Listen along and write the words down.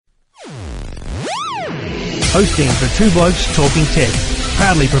Hosting for Two Blokes Talking Tech.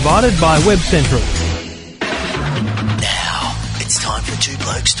 Proudly provided by Web Central. Now, it's time for Two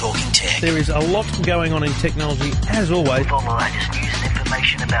Blokes Talking Tech. There is a lot going on in technology, as always. All the latest news and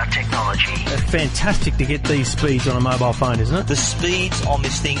information about technology. It's fantastic to get these speeds on a mobile phone, isn't it? The speeds on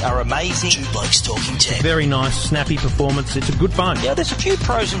this thing are amazing. Two Blokes Talking Tech. Very nice, snappy performance. It's a good phone. Yeah, there's a few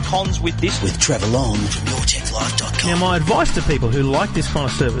pros and cons with this. With Trevor Long from YourTechLife.com. Now, my advice to people who like this kind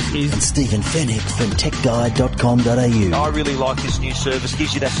of service is... And Stephen Fennick from TechGuide.com.au. I really like this new service.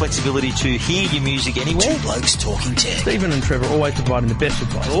 Gives you that flexibility to hear your music anywhere. Two Blokes Talking Tech. Stephen and Trevor always providing the best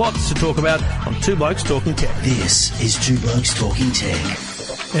advice. Lots to talk about on Two Blokes Talking Tech. This is Two Blokes Talking Tech.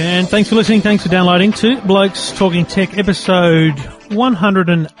 And thanks for listening. Thanks for downloading Two Blokes Talking Tech, episode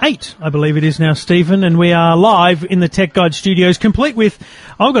 108, I believe it is now, Stephen. And we are live in the Tech Guide studios, complete with,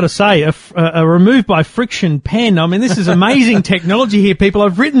 I've got to say, a remove by friction pen. I mean, this is amazing technology here, people.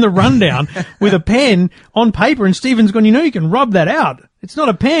 I've written the rundown with a pen on paper, and Stephen's gone, you can rub that out. It's not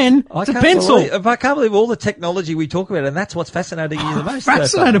a pen, it's a pencil. I can't believe all the technology we talk about, and that's what's fascinating you the most.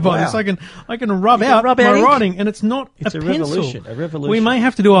 Fascinated by this. I can rub out my writing, and it's not a pencil. Revolution. A revolution. We may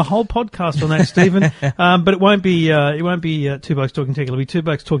have to do a whole podcast on that, Stephen. But it won't be Two Blokes Talking Tech. It'll be Two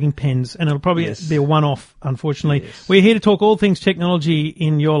Blokes Talking Pens, and it'll probably be a one-off, unfortunately. Yes. We're here to talk all things technology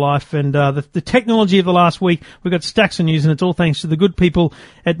in your life, and the technology of the last week. We've got stacks of news, and it's all thanks to the good people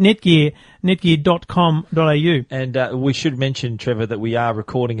at netgear.com.au. And we should mention, Trevor, that we are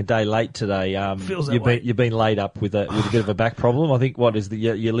recording a day late today. Feels that way. You've been laid up with a bit of a back problem. I think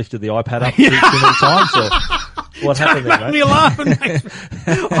you lifted the iPad up too many times. Or what happened there, mate? Me laughing.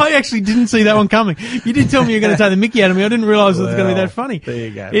 I actually didn't see that one coming. You did tell me you were going to take the mickey out of me. I didn't realise it was going to be that funny. There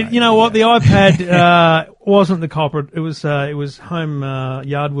you go. You know what? The iPad wasn't the culprit. It was home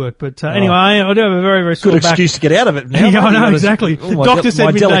yard work. But anyway, I do have a very, very sore good back. Excuse to get out of it now. Yeah, I know, exactly. Doctor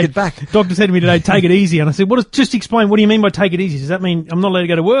said to me today, take it easy. And I said, just explain, what do you mean by take it easy? Does that mean I'm not allowed to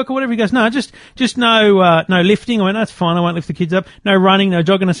go to work or whatever? He goes, no, just no lifting. I went, that's fine. I won't lift the kids up. No running, no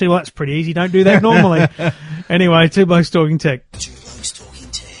jogging. I said, well, that's pretty easy. Don't do that normally. Anyway, Two Blokes Talking Tech. Two Blokes Talking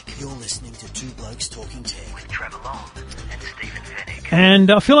Tech. You're listening to Two Blokes Talking Tech with Trevor Long and Stephen Fennick. And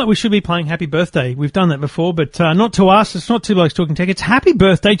I feel like we should be playing Happy Birthday. We've done that before, but not to us. It's not Two Blokes Talking Tech. It's Happy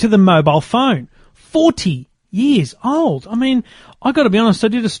Birthday to the mobile phone. 40 years old. I mean, I got to be honest, I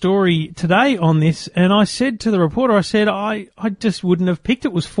did a story today on this, and I said to the reporter, I said, I just wouldn't have picked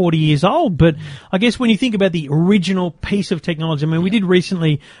it was 40 years old. But I guess when you think about the original piece of technology, I mean, we did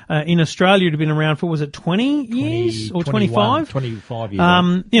recently, in Australia, it had been around for, was it 20 years or 25? 25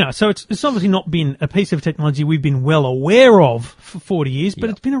 years. So it's obviously not been a piece of technology we've been well aware of for 40 years, but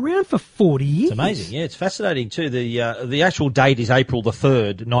it's been around for 40 years. It's amazing. Yeah, it's fascinating too. The actual date is April the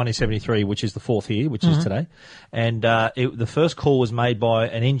 3rd, 1973, which is the 4th year, which is today. And the first call was made by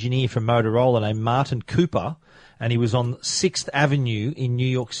an engineer from Motorola named Martin Cooper, and he was on 6th Avenue in New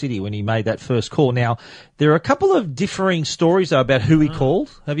York City when he made that first call. Now, there are a couple of differing stories, though, about who he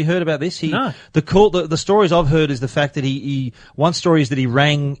called. Have you heard about this? No. The stories I've heard is the fact that one story is that he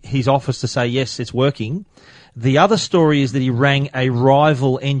rang his office to say, yes, it's working. The other story is that he rang a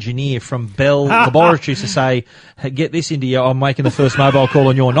rival engineer from Bell Laboratories to say, hey, get this into you, I'm making the first mobile call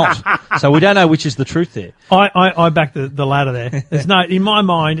and you're not. So we don't know which is the truth there. I back the latter there. There's no, in my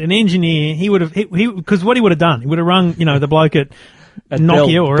mind, an engineer, he would have, because what he would have done, he would have rung, the bloke at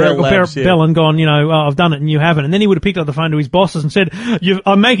Nokia or Bell and gone, I've done it and you haven't. And then he would have picked up the phone to his bosses and said,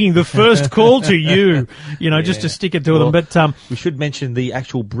 I'm making the first call to you, just to stick it to them. But we should mention the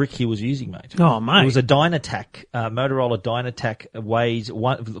actual brick he was using, mate. Oh, mate. It was a Dynatac. Motorola Dynatac weighs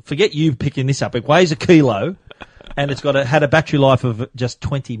forget you picking this up. It weighs a kilo. And it's had a battery life of just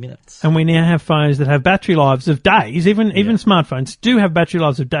 20 minutes. And we now have phones that have battery lives of days. Even smartphones do have battery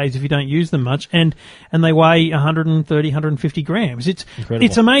lives of days if you don't use them much. And they weigh 130, 150 grams.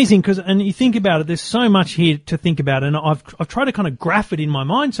 It's amazing and you think about it, there's so much here to think about. And I've tried to kind of graph it in my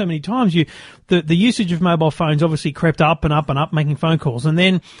mind so many times. The usage of mobile phones obviously crept up and up and up, making phone calls. And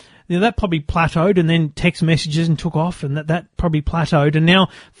then, that probably plateaued, and then text messages and took off, and that probably plateaued. And now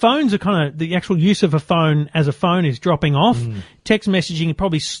phones are kind of, the actual use of a phone as a phone is dropping off. Text messaging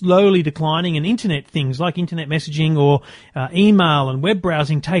probably slowly declining, and internet things like internet messaging or email and web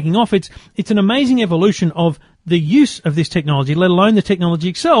browsing taking off. It's an amazing evolution of the use of this technology, let alone the technology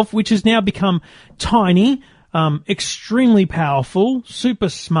itself, which has now become tiny, extremely powerful, super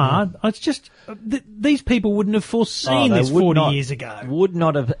smart. It's just, these people wouldn't have foreseen this 40 years ago. Would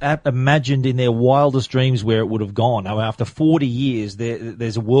not have imagined in their wildest dreams where it would have gone. I mean, after 40 years,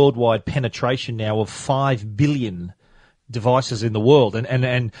 there's a worldwide penetration now of 5 billion devices in the world,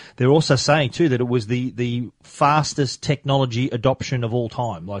 and they're also saying too that it was the fastest technology adoption of all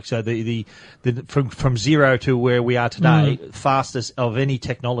time. Like, so the from zero to where we are today, fastest of any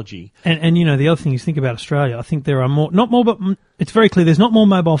technology. And you know, the other thing is, think about Australia. I think there are not more, but it's very clear there's not more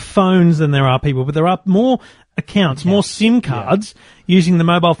mobile phones than there are people, but there are more accounts. More SIM cards using the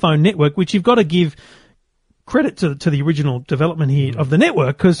mobile phone network, which you've got to give credit to the original development here of the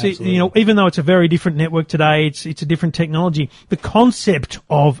network, because you know, even though it's a very different network today, it's a different technology. The concept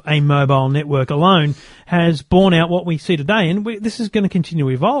of a mobile network alone has borne out what we see today, and this is going to continue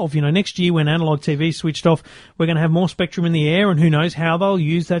to evolve. You know, next year when analog TV switched off, we're going to have more spectrum in the air, and who knows how they'll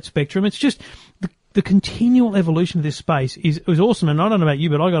use that spectrum. It's just the continual evolution of this space is awesome. And I don't know about you,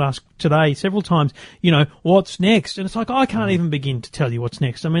 but I got asked today several times, you know, what's next? And it's like, I can't even begin to tell you what's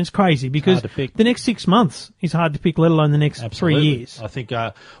next. I mean, it's crazy because the next 6 months is hard to pick, let alone the next 3 years. I think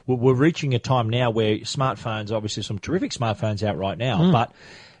we're reaching a time now where smartphones, obviously some terrific smartphones out right now, but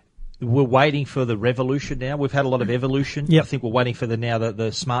we're waiting for the revolution now. We've had a lot of evolution. I think we're waiting for the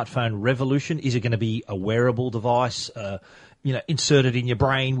smartphone revolution. Is it going to be a wearable device? You know, inserted in your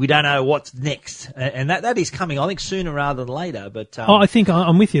brain. We don't know what's next. And that is coming, I think, sooner rather than later. But I think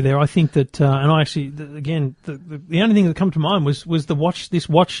I'm with you there. I think that, and I actually, again, the only thing that come to mind was this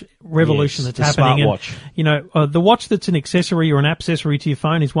watch revolution that's happening. Smartwatch. And, you know, the watch that's an accessory or an accessory to your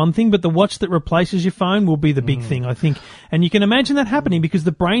phone is one thing, but the watch that replaces your phone will be the big thing, I think. And you can imagine that happening because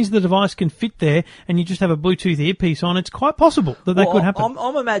the brains of the device can fit there and you just have a Bluetooth earpiece on. It's quite possible that could happen.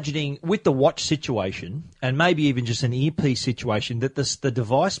 I'm imagining with the watch situation and maybe even just an earpiece situation that the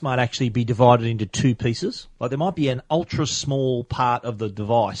device might actually be divided into two pieces. Like there might be an ultra small part of the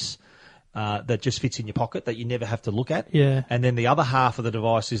device that just fits in your pocket that you never have to look at. Yeah. And then the other half of the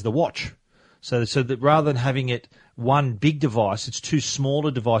device is the watch. So that rather than having it one big device, it's two smaller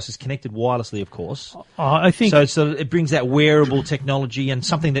devices connected wirelessly, of course. I think so. It brings that wearable technology and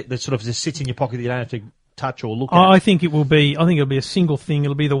something that sort of just sits in your pocket that you don't have to touch or look at. I think it'll be a single thing.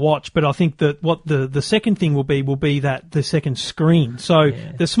 It'll be the watch, but I think that what the second thing will be that the second screen. So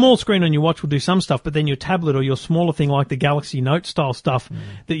the small screen on your watch will do some stuff, but then your tablet or your smaller thing like the Galaxy Note style stuff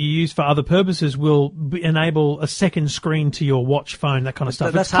that you use for other purposes will enable a second screen to your watch, phone, that kind of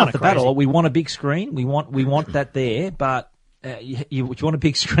stuff. That's half the battle. We want a big screen. We want that there, but you want a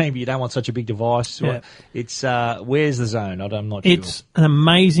big screen, but you don't want such a big device. Yeah. It's where's the zone? I'm not sure. It's an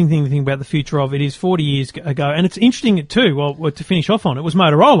amazing thing to think about the future of. It is 40 years ago, and it's interesting too. Well, to finish off on it was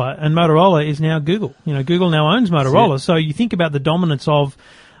Motorola, and Motorola is now Google. You know, Google now owns Motorola. So you think about the dominance of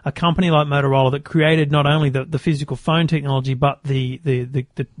a company like Motorola that created not only the physical phone technology but the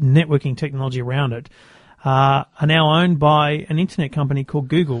networking technology around it. Are now owned by an internet company called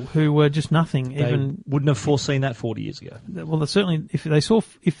Google, who were just nothing. They wouldn't have foreseen that 40 years ago. Well, certainly,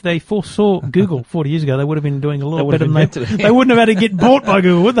 if they foresaw Google 40 years ago, they would have been doing a little better than they wouldn't have had to get bought by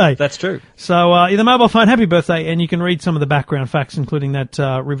Google, would they? That's true. So, the mobile phone, happy birthday, and you can read some of the background facts, including that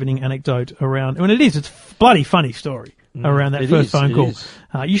riveting anecdote around. When it's a bloody funny story. Around that first phone call.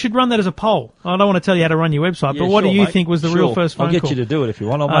 You should run that as a poll. I don't want to tell you how to run your website, but what do you think was the real first phone call? I'll get you to do it if you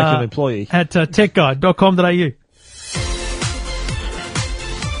want. I'll make you an employee. At techguide.com.au.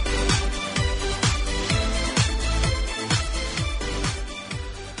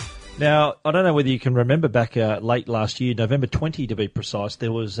 Now, I don't know whether you can remember back late last year, November 20 to be precise,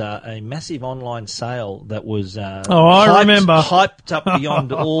 there was a massive online sale that was hyped up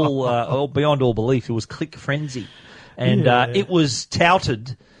beyond all belief. It was Click Frenzy. And it was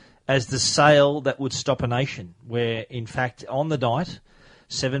touted as the sale that would stop a nation, where, in fact, on the night,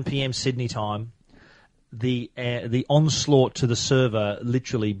 7 p.m. Sydney time, the onslaught to the server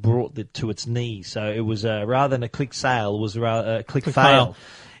literally brought it to its knees. So it was rather than a click sale, it was rather a click fail.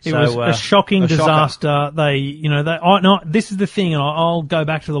 It was a shocking disaster. This is the thing, and I'll go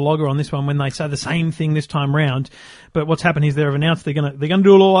back to the logger on this one when they say the same thing this time round. But what's happened is they've announced they're going to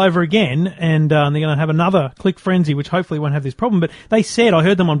do it all over again, and they're going to have another Click Frenzy, which hopefully won't have this problem. But they said, I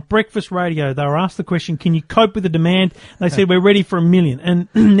heard them on breakfast radio. They were asked the question, "Can you cope with the demand?" They said, "We're ready for 1 million." And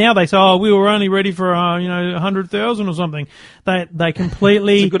now they say, "Oh, we were only ready for 100,000 or something." They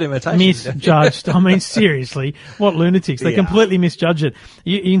completely misjudged. I mean, seriously, what lunatics! They completely misjudged it.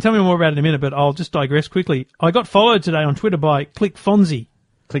 You can tell me more about it in a minute, but I'll just digress quickly. I got followed today on Twitter by Click Fonzie.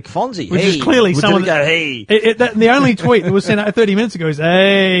 Click Fonzie. Which hey. is clearly someone. Go, hey. The only tweet that was sent out 30 minutes ago is,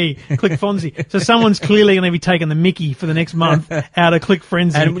 hey, Click Fonzie. So someone's clearly going to be taking the mickey for the next month out of Click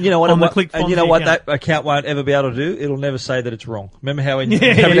Frenzy. And you know what? On the Click Fonzie and you know what account. that account won't ever be able to do? It'll never say that it's wrong. Remember how in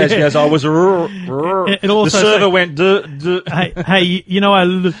navigation goes, I was the server went, duh. Hey, you know, I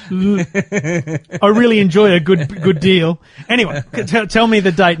really enjoy a good deal. Anyway, tell me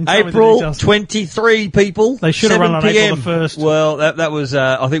the date and tell me the April details. 23, people. They should have run on April the 1st. Well, that was,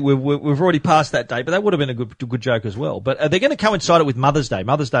 I think we've already passed that date, but that would have been a good joke as well. But they're going to coincide it with Mother's Day.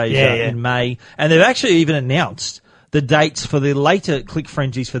 Mother's Day is in May, and they've actually even announced the dates for the later Click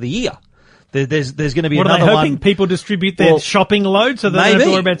Frenzies for the year. There's going to be another one. What are they hoping? People distribute their shopping load so they don't have to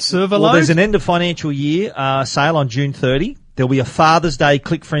worry about server load? Well, there's an end of financial year sale on June 30. There'll be a Father's Day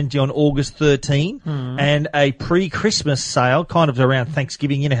Click Frenzy on August 13 and a pre-Christmas sale, kind of around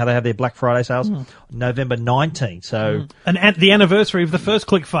Thanksgiving. You know how they have their Black Friday sales? November 19. So, and at the anniversary of the first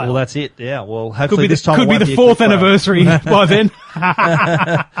Click fail. Well, that's it. Yeah. Well, hopefully this time could be the fourth anniversary by then.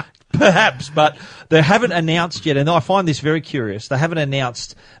 Perhaps, but they haven't announced yet, and I find this very curious. They haven't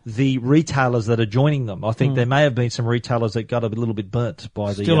announced the retailers that are joining them. I think there may have been some retailers that got a little bit burnt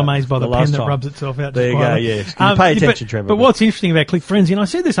by the. Still amazed by the pen that time. rubs itself out. There you go. Yeah, pay attention, Trevor. But what's interesting about Click Frenzy, and I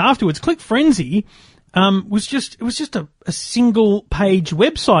said this afterwards, Click Frenzy was just a single page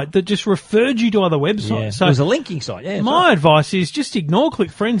website that just referred you to other websites. Yeah, so it was a linking site. Yeah, my advice is just ignore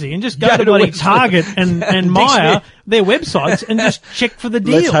Click Frenzy and just go to bloody Target and Myer, their websites, and just check for the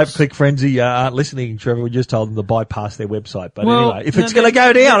deals. Let's hope Click Frenzy aren't listening, Trevor. We just told them to bypass their website. But anyway, if it's going to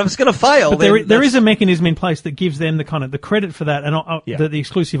go down, if it's going to fail, but there is a mechanism in place that gives them the kind of the credit for that and the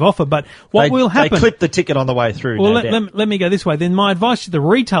exclusive offer. But what will happen? They clip the ticket on the way through. Well, let me go this way. Then my advice to the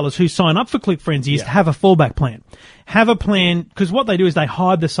retailers who sign up for Click Frenzy is to have a fallback plan. Have a plan, because what they do is they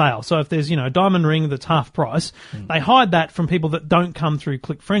hide the sale. So if there's, a diamond ring that's half price, they hide that from people that don't come through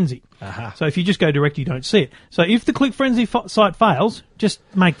Click Frenzy. So if you just go direct, you don't see it. So if the Click Frenzy site fails, just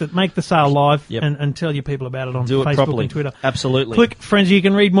make the sale live and tell your people about it on Facebook and Twitter. Absolutely. Click Frenzy. You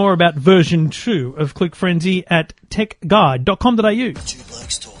can read more about version 2 of Click Frenzy at techguide.com.au. Two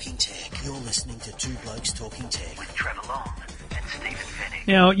Blokes Talking Tech. You're listening to Two Blokes Talking Tech with Trevor Long and Stephen Fennick.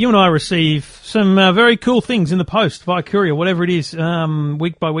 Now, you and I receive some very cool things in the post via courier, whatever it is,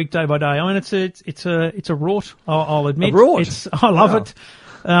 week by week, day by day. I mean, it's a rort. I'll admit. A rort. I love it.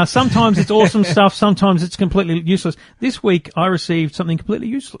 Sometimes it's awesome stuff. Sometimes it's completely useless. This week I received something completely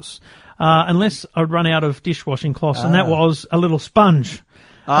useless, unless I'd run out of dishwashing cloths, and that was a little sponge.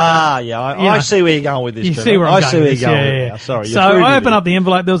 I see where you're going with this. You see where I'm going. I see where you're going. Yeah. Sorry. So I open up the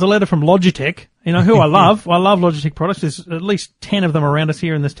envelope. There was a letter from Logitech. You know who I love. I love Logitech products. There's at least 10 of them around us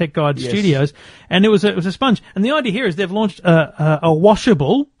here in this Tech Guide studios, and it was a sponge. And the idea here is they've launched a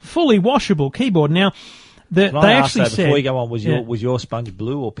washable, fully washable keyboard. Now, they actually said before you go on, was your sponge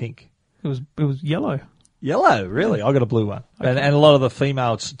blue or pink? It was yellow. Yellow, really? I got a blue one, and a lot of the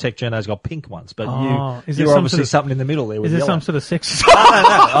female tech journos got pink ones. But you're obviously something in the middle there. With is there yellow. some sort of sex?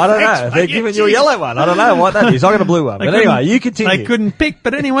 I don't know. They're giving you a yellow one. I don't know what that is. I got a blue one. But anyway, you continue. They couldn't pick,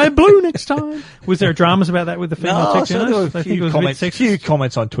 but anyway, blue next time. Was there dramas about that with the female tech journos? There were a few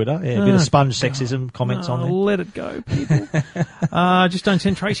comments on Twitter. Yeah, a bit of sponge sexism comments on there. Let it go, people. Just don't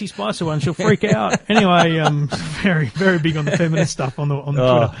send Tracy Spicer one. She'll freak out. Anyway, very, very big on the feminist stuff on the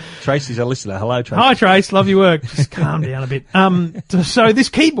Twitter. Tracy's a listener. Hello, Tracy. Hi, Trace. Love your work. Just calm down a bit. So this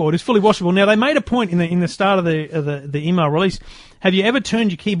keyboard is fully washable. Now they made a point in the start of the email release. Have you ever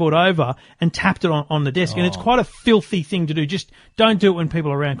turned your keyboard over and tapped it on the desk? And it's quite a filthy thing to do. Just don't do it when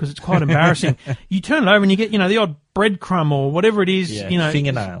people are around because it's quite embarrassing. You turn it over and you get, the odd breadcrumb or whatever it is,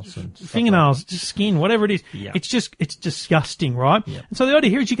 fingernails, just skin, whatever it is. Yeah. It's disgusting, right? Yeah. And so the idea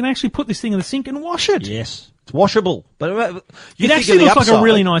here is you can actually put this thing in the sink and wash it. Yes. It's washable. But it actually looks like a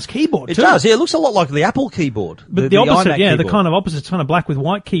really nice keyboard, too. It does, yeah. It looks a lot like the Apple keyboard. But the opposite, the kind of opposite. It's kind of black with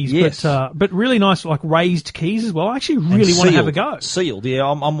white keys. Yes. But really nice, like raised keys as well. I actually really want to have a go. Sealed, yeah.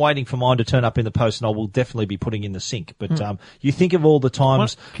 I'm waiting for mine to turn up in the post, and I will definitely be putting in the sink. But you think of all the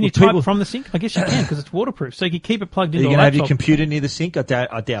times... Can you type from the sink? I guess you can, because it's waterproof. So you can keep it plugged into a laptop. Are you going to have your computer near the sink? I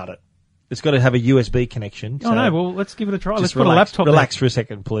doubt it. It's got to have a USB connection. Oh, no, well, let's give it a try. Let's put a laptop Relax for a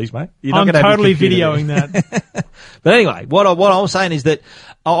second, please, mate. I'm totally videoing that. But anyway, what I was saying is that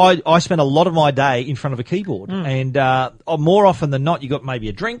I spend a lot of my day in front of a keyboard, and more often than not, you got maybe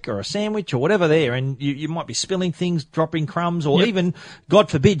a drink or a sandwich or whatever there, and you might be spilling things, dropping crumbs, or even, God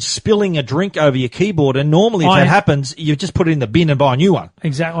forbid, spilling a drink over your keyboard. And normally, if that happens, you just put it in the bin and buy a new one.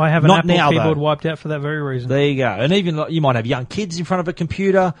 Exactly. I have an Apple keyboard wiped out for that very reason. There you go. And even you might have young kids in front of a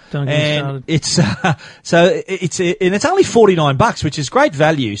computer, and started. It's it's only $49, which is great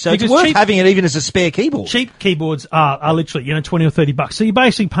value. So Because it's worth cheap- having it even as a spare keyboard. Cheap keyboards are literally, $20 or $30. So you're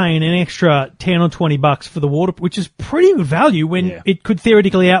basically paying an extra $10 or $20 for the water, which is pretty good value when it could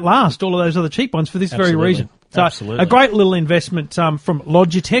theoretically outlast all of those other cheap ones for this very reason. So Absolutely. a great little investment from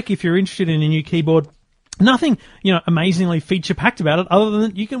Logitech if you're interested in a new keyboard. Nothing, amazingly feature packed about it, other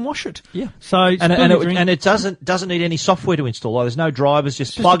than you can wash it. Yeah. So and it doesn't need any software to install. There's no drivers,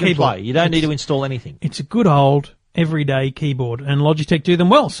 just plug and play. You don't need to install anything. It's a good old everyday keyboard, and Logitech do them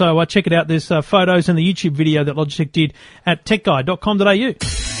well. So check it out. There's photos and the YouTube video that Logitech did at techguide.com.au.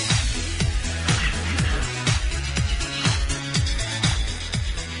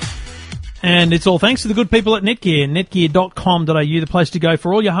 And it's all thanks to the good people at Netgear, netgear.com.au, the place to go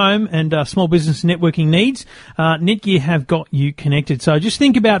for all your home and small business networking needs. Netgear have got you connected. So just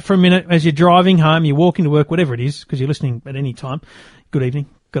think about for a minute as you're driving home, you're walking to work, whatever it is, because you're listening at any time. Good evening,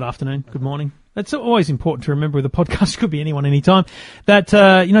 good afternoon, good morning. That's always important to remember with a podcast. Could be anyone, anytime. That,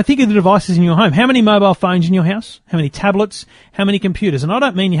 think of the devices in your home. How many mobile phones in your house? How many tablets? How many computers? And I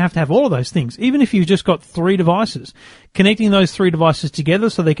don't mean you have to have all of those things. Even if you've just got 3 devices, connecting those 3 devices together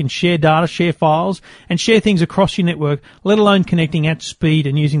so they can share data, share files, and share things across your network, let alone connecting at speed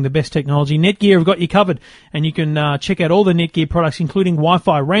and using the best technology. Netgear have got you covered. And you can check out all the Netgear products, including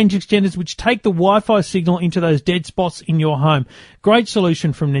Wi-Fi range extenders, which take the Wi-Fi signal into those dead spots in your home. Great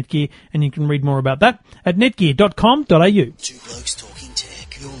solution from Netgear, and you can read more about that at netgear.com.au. Two Blokes Talking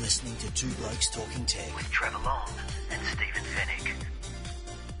Tech. You're listening to Two Blokes Talking Tech with Trevor Long and Stephen Fennick.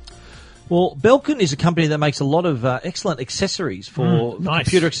 Well, Belkin is a company that makes a lot of excellent accessories for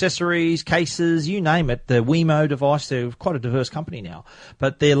computer accessories, cases, you name it. The Wemo device, they're quite a diverse company now.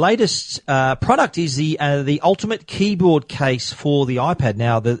 But their latest product is the ultimate keyboard case for the iPad.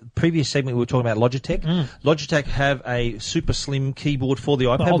 Now, the previous segment we were talking about Logitech. Logitech have a super slim keyboard for the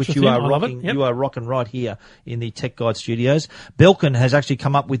iPad, which you are rocking. You are rocking right here in the Tech Guide studios. Belkin has actually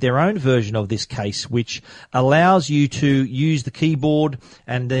come up with their own version of this case, which allows you to use the keyboard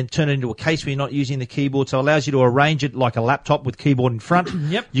and then turn it into a case where you're not using the keyboard, so it allows you to arrange it like a laptop with keyboard in front.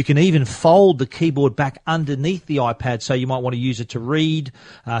 Yep. You can even fold the keyboard back underneath the iPad, so you might want to use it to read,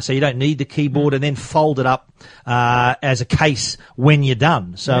 so you don't need the keyboard, and then fold it up as a case when you're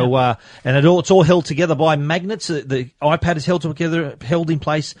done. So and it's all held together by magnets. The iPad is held in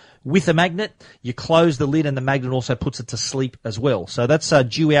place with a magnet. You close the lid, and the magnet also puts it to sleep as well. So that's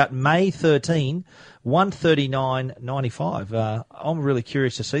due out May 13, $139.95. I'm really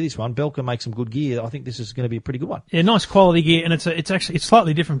curious to see this one. Belkin makes some good gear. I think this is going to be a pretty good one. Yeah, nice quality gear, and it's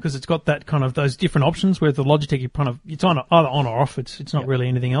slightly different because it's got that kind of those different options. Where the Logitech, it's on either on or off. It's not really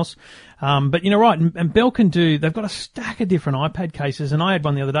anything else. But right, and Belkin they've got a stack of different iPad cases, and I had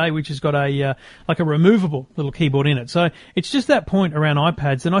one the other day which has got a like a removable little keyboard in it. So it's just that point around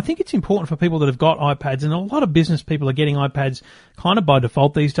iPads, and I think it's important for people that have got iPads, and a lot of business people are getting iPads kind of by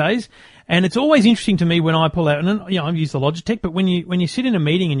default these days. And it's always interesting to me when I pull out, and I use the Logitech, but when you sit in a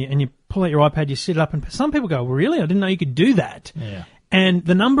meeting and you pull out your iPad, you sit it up, and some people go, well, really? I didn't know you could do that. Yeah. And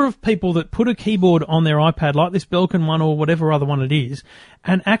the number of people that put a keyboard on their iPad, like this Belkin one or whatever other one it is,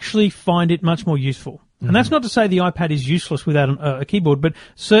 and actually find it much more useful. And that's not to say the iPad is useless without a keyboard, but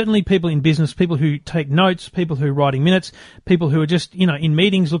certainly people in business, people who take notes, people who are writing minutes, people who are just, in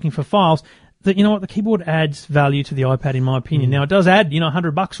meetings looking for files, that, the keyboard adds value to the iPad, in my opinion. Now, it does add,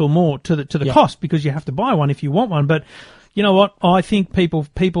 $100 or more to the cost, because you have to buy one if you want one. But you know what? I think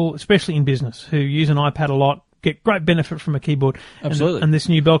people, especially in business, who use an iPad a lot, get great benefit from a keyboard. Absolutely. And this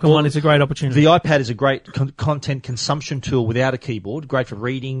new Belkin one is a great opportunity. The iPad is a great content consumption tool without a keyboard. Great for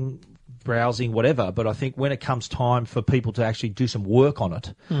reading, browsing, whatever. But I think when it comes time for people to actually do some work on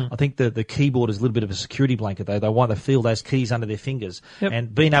it, I think the keyboard is a little bit of a security blanket, though. They want to feel those keys under their fingers. Yep.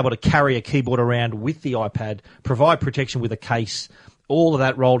 And being able to carry a keyboard around with the iPad, provide protection with a case, all of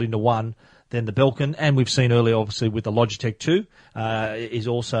that rolled into one. Then the Belkin, and we've seen earlier, obviously, with the Logitech 2, is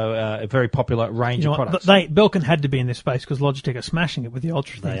also a very popular range of products. Belkin had to be in this space because Logitech are smashing it with the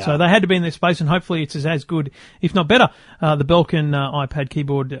Ultra thing. So they had to be in this space, and hopefully it's as good, if not better. The Belkin iPad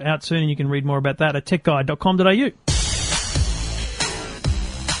keyboard out soon, and you can read more about that at techguide.com.au.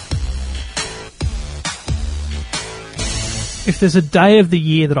 If there's a day of the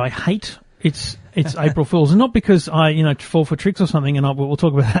year that I hate, it's April Fool's, and not because I, fall for tricks or something, and we'll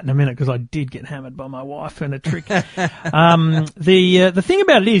talk about that in a minute, because I did get hammered by my wife and a trick. The thing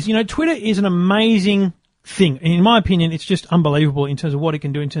about it is, Twitter is an amazing thing. In my opinion, it's just unbelievable in terms of what it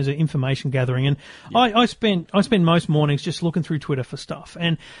can do in terms of information gathering. And I spend most mornings just looking through Twitter for stuff.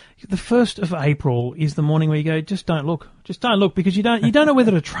 And the 1st of April is the morning where you go, just don't look, because you don't know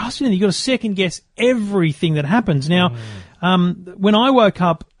whether to trust anything. You've got to second guess everything that happens. Now, when I woke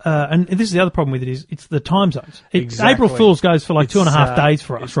up, and this is the other problem with it, is it's the time zones. Exactly. April Fool's goes for like 2.5 days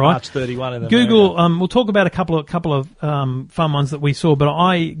for us, right? March 31 in Google, we'll talk about a couple of fun ones that we saw, but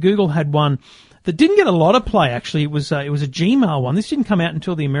Google had one that didn't get a lot of play, actually. It was a Gmail one. This didn't come out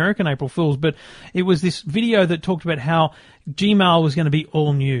until the American April Fool's, but it was this video that talked about how Gmail was going to be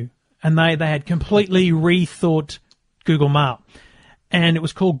all new. And they had completely rethought Google Mail. And it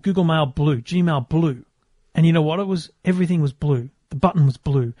was called Google Mail Blue, Gmail Blue. And you know what? Everything was blue. The button was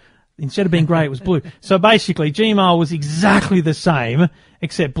blue. Instead of being grey, it was blue. So basically, Gmail was exactly the same,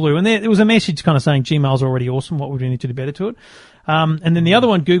 except blue. And there was a message kind of saying Gmail's already awesome. What would we need to do better to it? And then the other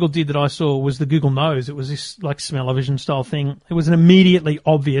one Google did that I saw was the Google Nose. It was this like smell-o-vision style thing. It was an immediately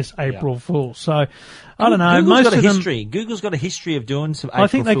obvious April Fool. So I don't know. Google's got a history of doing some April Fool's.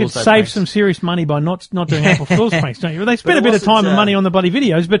 I think they could save some serious money by not doing April Fool's pranks, don't you? They spent a bit of time and money on the bloody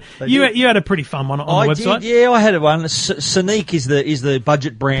videos, but you had a pretty fun one on the website. Yeah, I had one. Sonique is the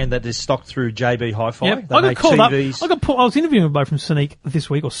budget brand that is stocked through JB Hi-Fi. Yep. I got called up. I was interviewing a bloke from Sonique this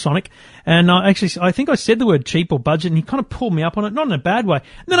week, or Sonic, and I think I said the word cheap or budget, and he kind of pulled me up on it, not in a bad way.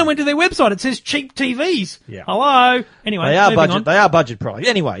 And then I went to their website. It says cheap TVs. Yeah. Hello. Anyway, they are budget price.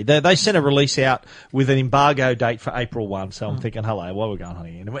 Anyway, they sent a release out with an embargo date for April 1. So I'm thinking, hello, what are we going on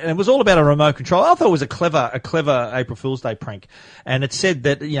here? And it was all about a remote control. I thought it was a clever April Fool's Day prank. And it said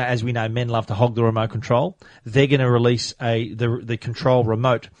that, as we know, men love to hog the remote control. They're going to release the control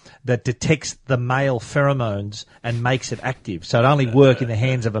remote that detects the male pheromones and makes it active. So it only work in the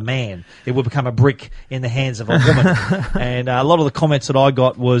hands of a man. It will become a brick in the hands of a woman. And a lot of the comments that I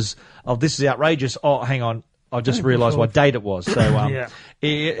got was, oh, this is outrageous. Oh, hang on. I just realised what date it was. So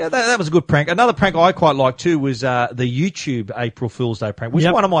that was a good prank. Another prank I quite liked too was the YouTube April Fool's Day prank, which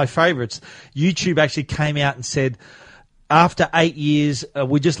is one of my favourites. YouTube actually came out and said, after 8 years,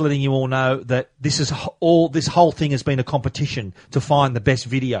 we're just letting you all know that this whole thing has been a competition to find the best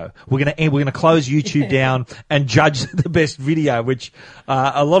video. We're gonna close YouTube down and judge the best video, which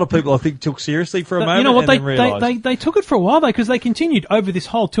a lot of people I think took seriously for a moment. You know what? They took it for a while though, because they continued over this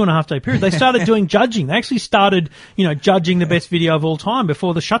whole 2.5 day period. They started doing judging. They actually started, judging the best video of all time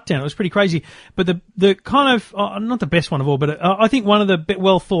before the shutdown. It was pretty crazy. But the kind of not the best one of all, but I think one of the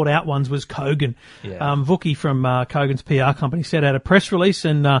well thought out ones was Kogan. Vookie from Kogan's PR company set out a press release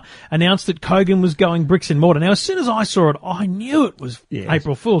and announced that Kogan was going bricks and mortar. Now, as soon as I saw it, I knew it was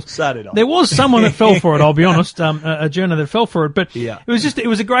April Fool's. So did I. There was someone that fell for it, I'll be honest, a journo that fell for it, but it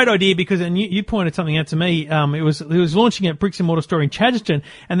was a great idea because, and you pointed something out to me, it was launching a bricks and mortar store in Chadstone,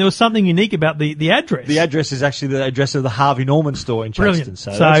 and there was something unique about the address. The address is actually the address of the Harvey Norman store in Chadstone. Brilliant.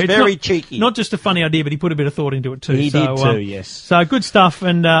 So it's very cheeky. Not just a funny idea, but he put a bit of thought into it too. He did too, yes. So good stuff,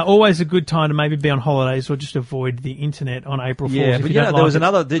 and always a good time to maybe be on holidays or just avoid the internet on April Fool's. Yeah, but there was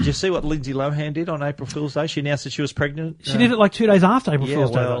another. Did you see what Lindsay Lohan did on April Fool's Day? She announced that she was pregnant. She did it like 2 days after April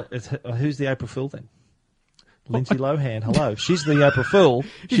Fool's Day. Who's the April Fool then? Lindsay Lohan, hello. She's the April Fool.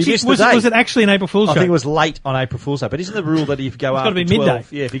 She missed the date. Was it actually an April Fool's Day? I think it was late on April Fool's Day. But isn't the rule that if you go after 12... It's got to be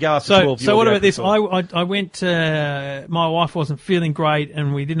midday. Yeah, if you go after 12... So what about this? I went... my wife wasn't feeling great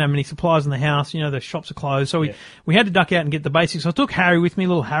and we didn't have many supplies in the house. The shops are closed. So we had to duck out and get the basics. So I took Harry with me,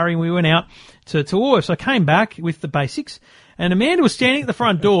 little Harry, and we went out to Woolworths. So I came back with the basics. And Amanda was standing at the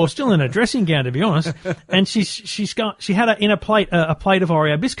front door, still in a dressing gown, to be honest. And she had a plate of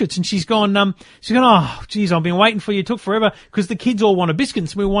Oreo biscuits, and she's gone, oh, geez, I've been waiting for you. It took forever because the kids all want a biscuit,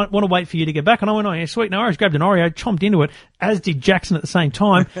 so we want to wait for you to get back. And I went, oh yeah, sweet, no worries. Grabbed an Oreo, chomped into it, as did Jackson at the same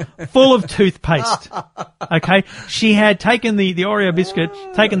time, full of toothpaste. Okay, she had taken the Oreo biscuit,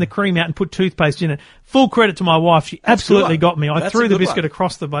 taken the cream out, and put toothpaste in it. Full credit to my wife. She absolutely got me. I threw the biscuit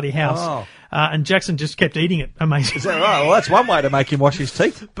across the bloody house. Oh. And Jackson just kept eating it. Amazing. Is that right? Well, that's one way to make him wash his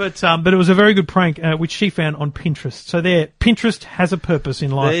teeth. But it was a very good prank, which she found on Pinterest. So Pinterest has a purpose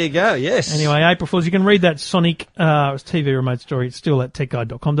in life. There you go, yes. Anyway, April Fool's, you can read that Sonic TV remote story. It's still at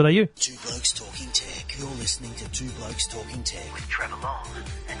techguide.com.au. Two Blokes Talking Tech. You're listening to Two Blokes Talking Tech with Trevor Long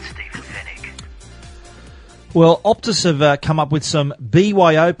and Stephen Fennick. Well, Optus have come up with some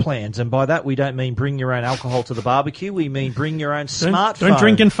BYO plans, and by that we don't mean bring your own alcohol to the barbecue. We mean bring your own smartphone. Don't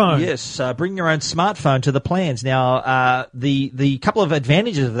drink and phone. Yes, bring your own smartphone to the plans. Now, the couple of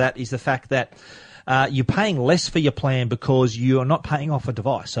advantages of that is the fact that you're paying less for your plan because you are not paying off a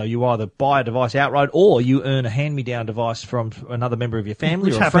device. So you either buy a device outright or you earn a hand-me-down device from another member of your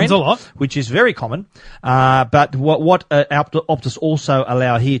family, which or a friend, happens a lot, which is very common. But what Optus also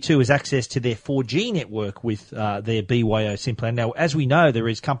allow here too is access to their 4G network with their BYO SIM plan. Now, as we know, there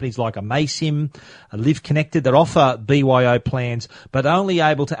is companies like a Maysim, a Live Connected that offer BYO plans, but only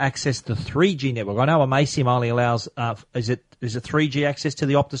able to access the 3G network. I know a Maysim only allows, is it 3G access to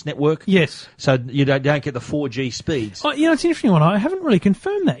the Optus network? Yes. So you don't get the 4G speeds. Oh, it's an interesting one. I haven't really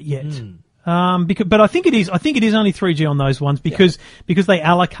confirmed that yet. But I think it is. I think it is only 3G on those ones because they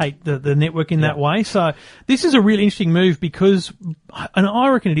allocate the network in that way. So this is a really interesting move and I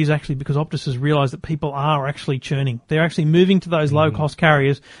reckon it is actually because Optus has realised that people are actually churning. They're actually moving to those low cost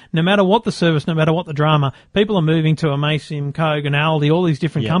carriers. No matter what the service, no matter what the drama, people are moving to a Maysim, Coke, and Aldi, all these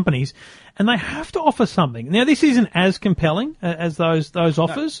different companies, and they have to offer something. Now, this isn't as compelling as those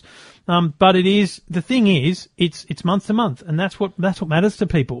offers. But it is, the thing is, it's month to month, and that's what matters to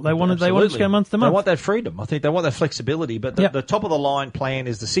people. They want to go month to month. They want that freedom. I think they want that flexibility. But the top of the line plan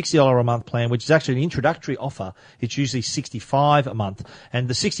is the $60 a month plan, which is actually an introductory offer. It's usually $65 a month. And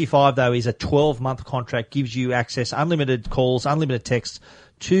the $65 though is a 12-month contract, gives you access, unlimited calls, unlimited texts,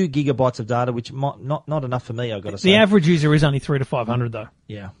 2 gigabytes of data, which not enough for me, I've got to say. The average user is only 300 to 500 though.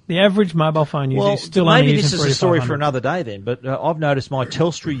 Yeah. The average mobile phone user is still only maybe using this is a story for another day then, but I've noticed my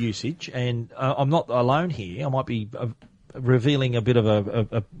Telstra usage, and I'm not alone here. I might be revealing a bit of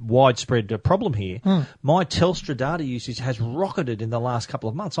a widespread problem here. My Telstra data usage has rocketed in the last couple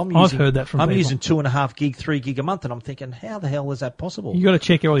of months. I've heard that from people. I'm using 2.5 gig, 3 gig a month, and I'm thinking, how the hell is that possible? You got to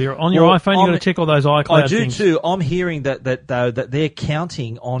check on your iPhone. You got to check all those iCloud things. I do too. I'm hearing that they're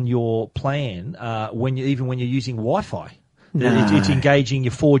counting on your plan when you're using Wi-Fi. No. It's engaging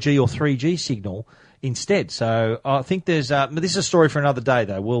your 4G or 3G signal instead. So I think this is a story for another day,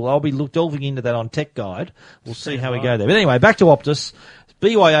 though. I'll be delving into that on Tech Guide. We'll see how we go there. But anyway, back to Optus.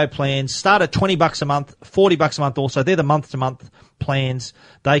 BYO plans start at $20 a month, $40 a month also. They're the month-to-month plans.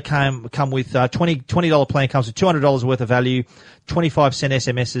 They come with $20 plan comes with $200 worth of value, 25-cent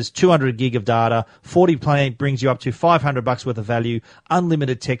SMSs, 200 gig of data. 40 plan brings you up to $500 worth of value,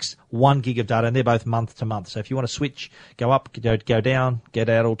 unlimited text, 1 gig of data, and they're both month-to-month. So if you want to switch, go up, go down, get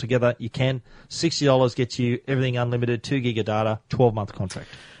out altogether, you can. $60 gets you everything unlimited, 2 gig of data, 12-month contract.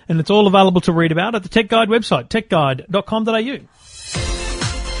 And it's all available to read about at the Tech Guide website, techguide.com.au.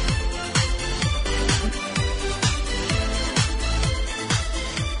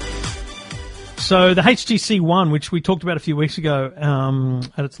 So the HTC ONE, which we talked about a few weeks ago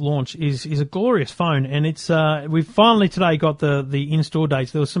at its launch, is a glorious phone, and it's we've finally today got the in-store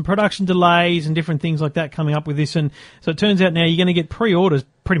dates. There was some production delays and different things like that coming up with this, and so it turns out now you're going to get pre-orders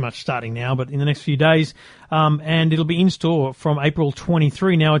pretty much starting now, but in the next few days, and it'll be in-store from April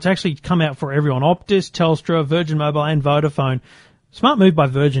 23. Now it's actually come out for everyone: Optus, Telstra, Virgin Mobile, and Vodafone. Smart move by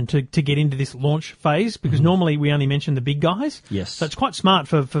Virgin to get into this launch phase, because normally we only mention the big guys. Yes. So it's quite smart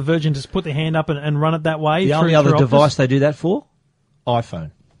for Virgin to put their hand up and run it that way. The only other device they do that for?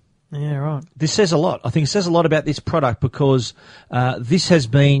 iPhone. Yeah, right. This says a lot. I think it says a lot about this product because this has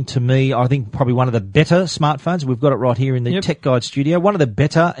been, to me, I think probably one of the better smartphones. We've got it right here in the Tech Guide studio. One of the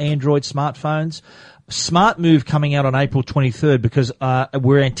better Android smartphones. Smart move coming out on April 23rd because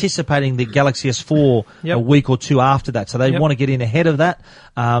we're anticipating the Galaxy S4 a week or two after that. So they want to get in ahead of that.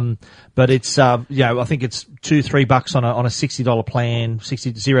 But it's, I think it's $2-3 on a $60 plan,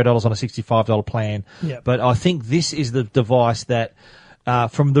 $0 on a $65 plan. Yep. But I think this is the device that,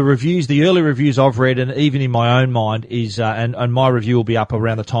 from the reviews, the early reviews I've read, and even in my own mind, is and my review will be up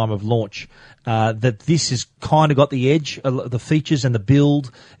around the time of launch. That this has kind of got the edge, the features and the build.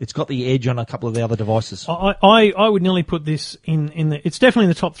 It's got the edge on a couple of the other devices. I would nearly put this in the. It's definitely in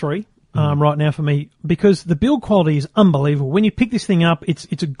the top 3 right now for me, because the build quality is unbelievable. When you pick this thing up,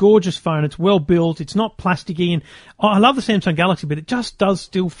 it's a gorgeous phone. It's well built. It's not plasticky, and I love the Samsung Galaxy, but it just does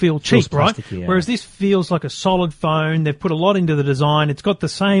still feel cheap, right? Yeah. Whereas this feels like a solid phone. They've put a lot into the design. It's got the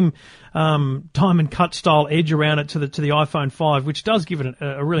same time and cut style edge around it to the iPhone 5, which does give it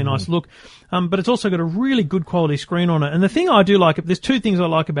a really nice look. But it's also got a really good quality screen on it. And the thing I do like, there's 2 things I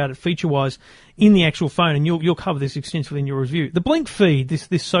like about it feature-wise in the actual phone, and you'll cover this extensively in your review. The Blink feed,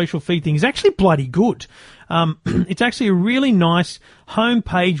 this social feed thing, is actually bloody good. It's actually a really nice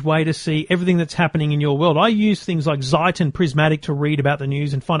homepage way to see everything that's happening in your world. I use things like Zite and Prismatic to read about the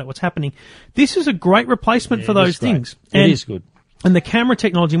news and find out what's happening. This is a great replacement for those things. It is good. And the camera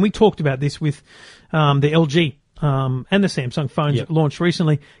technology, and we talked about this with the LG and the Samsung phones launched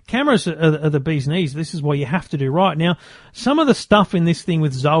recently. Cameras are the bee's knees. This is what you have to do right. Now, some of the stuff in this thing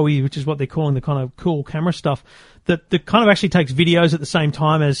with Zoe, which is what they're calling the kind of cool camera stuff, that kind of actually takes videos at the same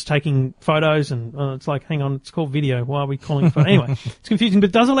time as taking photos, and it's like, hang on, it's called video. Why are we calling it photo? Anyway, it's confusing,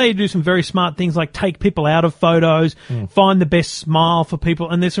 but it does allow you to do some very smart things like take people out of photos, find the best smile for people,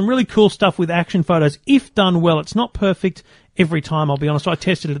 and there's some really cool stuff with action photos if done well. It's not perfect every time, I'll be honest. I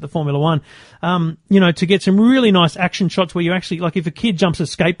tested it at the Formula One, to get some really nice action shots where you actually, like if a kid jumps a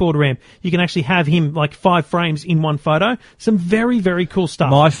skateboard ramp, you can actually have him like 5 frames in one photo. Some very, very cool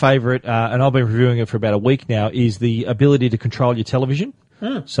stuff. My favourite, and I've been reviewing it for about a week now, is the ability to control your television.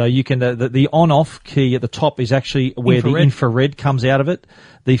 So you can, the on-off key at the top is actually where the infrared comes out of it.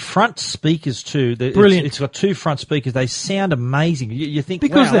 The front speakers too. Brilliant. It's got 2 front speakers. They sound amazing. You think,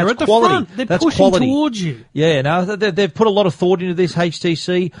 because wow, they're that's at the quality. front. They're that's pushing quality. towards you. Yeah, no, they've put a lot of thought into this,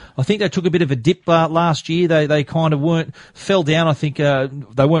 HTC. I think they took a bit of a dip last year. They kind of fell down. I think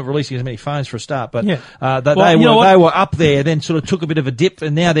they weren't releasing as many phones for a start, but they were up there, then sort of took a bit of a dip,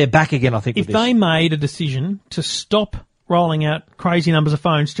 and now they're back again, I think. If they made a decision to stop rolling out crazy numbers of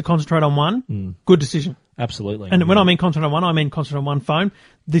phones to concentrate on one, good decision. Absolutely. And when I mean concentrate on one, I mean concentrate on one phone,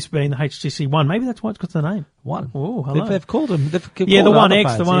 this being the HTC One. Maybe that's why it's got the name. One. Oh, hello. They've called them. The One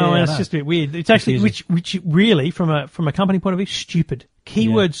X, the one, it's just a bit weird. It's actually, which really, from a company point of view, stupid.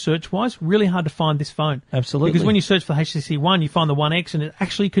 Keyword search-wise, really hard to find this phone. Absolutely. Because when you search for HTC One, you find the One X, and it's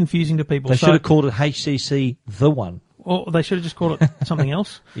actually confusing to people. They should have called it HTC The One. Or they should have just called it something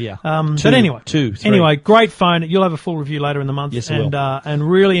else. Yeah. But anyway. 2, 3. Anyway, great phone. You'll have a full review later in the month. Yes, I will. And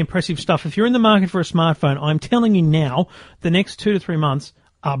really impressive stuff. If you're in the market for a smartphone, I'm telling you now, the next 2 to 3 months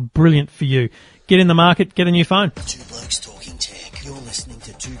are brilliant for you. Get in the market, get a new phone. Two Blokes Talking Tech. You're listening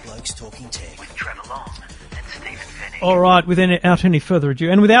to Two Blokes Talking Tech with Trevor Long and Stephen Fennick. All right, without any further ado,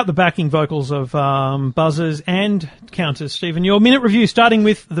 and without the backing vocals of buzzers and counters, Stephen, your minute review starting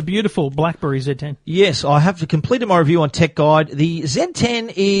with the beautiful Blackberry Z10. Yes, I have completed my review on Tech Guide. The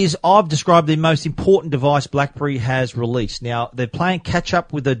Z10 is, I've described, the most important device BlackBerry has released. Now, they're playing catch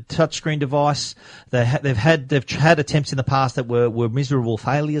up with the touchscreen device. They've had attempts in the past that were miserable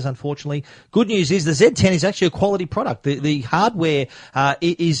failures, unfortunately. Good news is the Z10 is actually a quality product. The hardware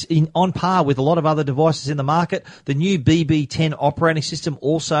is on par with a lot of other devices in the market. The new BB10 operating system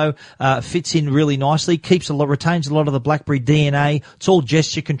also fits in really nicely, retains a lot of the BlackBerry DNA. It's all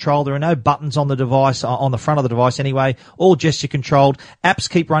gesture controlled. There are no buttons on the device, on the front of the device anyway, all gesture controlled. Apps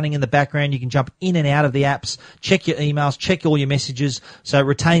keep running in the background. You can jump in and out of the apps, check your emails, check all your messages. So it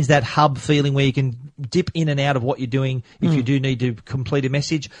retains that hub feeling where you can dip in and out of what you're doing if you do need to complete a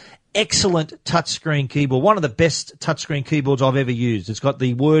message. Excellent touchscreen keyboard. One of the best touchscreen keyboards I've ever used. It's got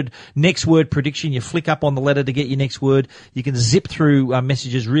the next word prediction. You flick up on the letter to get your next word. You can zip through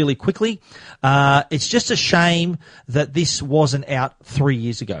messages really quickly. It's just a shame that this wasn't out 3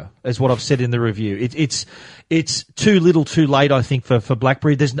 years ago, is what I've said in the review. It's too little too late, I think, for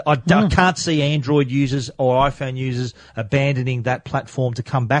BlackBerry. I can't see Android users or iPhone users abandoning that platform to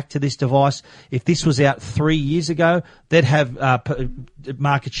come back to this device. If this was out 3 years ago, they'd have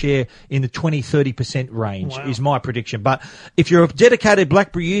market share in the 20-30% range, is my prediction. But if you're a dedicated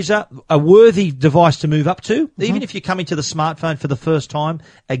BlackBerry user, a worthy device to move up to, even if you're coming to the smartphone for the first time,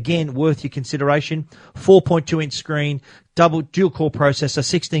 again, worth your consideration. 4.2-inch screen, dual-core processor,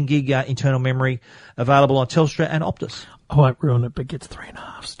 16 gig internal memory, available on Telstra and Optus. I won't ruin it, but gets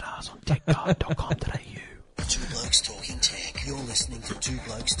 3.5 stars on techguide.com.au. Two Blokes Talking Tech. You're listening to Two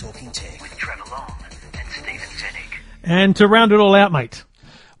Blokes Talking Tech with Trevor Long and Stephen Fennick. And to round it all out, mate,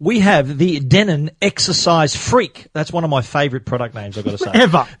 we have the Denon Exercise Freak. That's one of my favourite product names, I've got to say.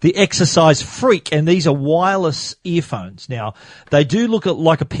 Ever. The Exercise Freak. And these are wireless earphones. Now, they do look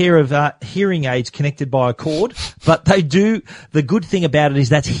like a pair of hearing aids connected by a cord, but they do. The good thing about it is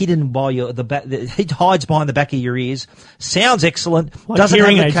that's hidden by it hides behind the back of your ears. Sounds excellent. Like doesn't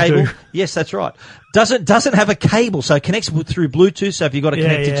hearing have a aids cable. do. Yes, that's right. Doesn't have a cable, so it connects through Bluetooth. So if you've got to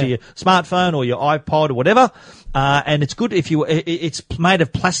connect it to your smartphone or your iPod or whatever, and it's good it's made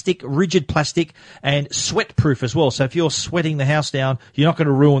of plastic, rigid plastic, and sweat proof as well. So if you're sweating the house down, you're not going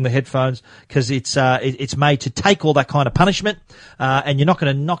to ruin the headphones because it's made to take all that kind of punishment, and you're not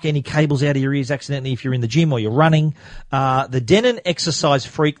going to knock any cables out of your ears accidentally if you're in the gym or you're running. The Denon Exercise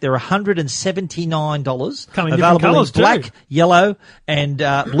Freak, they're $179. Come in different colours too. Black, yellow, and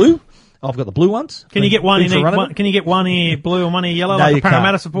blue. I've got the blue ones. Can you get one Can you get one ear blue and one ear yellow, No, like you a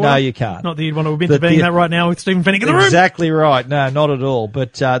Parramatta can't. supporter? No, you can't. Not that you'd want to admit to being that right now with Stephen Fennick in the room. Exactly right. No, not at all.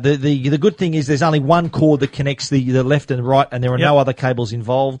 But the good thing is there's only one cord that connects the left and right, and there are no other cables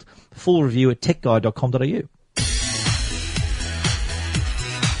involved. Full review at techguide.com.au.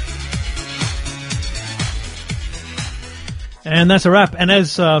 And that's a wrap. And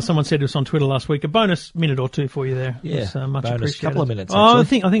as someone said to us on Twitter last week, a bonus minute or two for you there. Yeah, it's, much bonus appreciated. couple of minutes. Oh,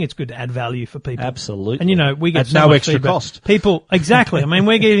 Actually. I think it's good to add value for people. Absolutely. And you know, we get at so no much extra feedback. cost. People, exactly. I mean,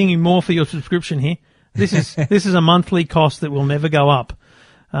 we're giving you more for your subscription here. This is a monthly cost that will never go up.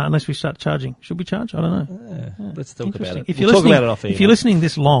 Unless we start charging. Should we charge? I don't know. Let's talk about it. If We'll you're talk about it off air. If you're listening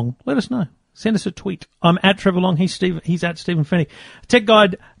this long, let us know. Send us a tweet. I'm at Trevor Long. He's at Stephen Fennick.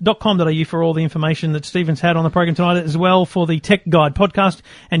 TechGuide.com.au for all the information that Stephen's had on the program tonight, as well for the Tech Guide podcast,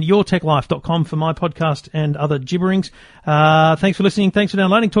 and YourTechLife.com for my podcast and other gibberings. Thanks for listening. Thanks for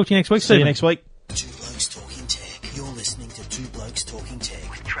downloading. Talk to you next week, See Stephen. you next week. Two Blokes Talking Tech. You're listening to Two Blokes Talking Tech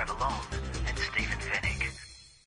with Trevor Long and Stephen Fennick.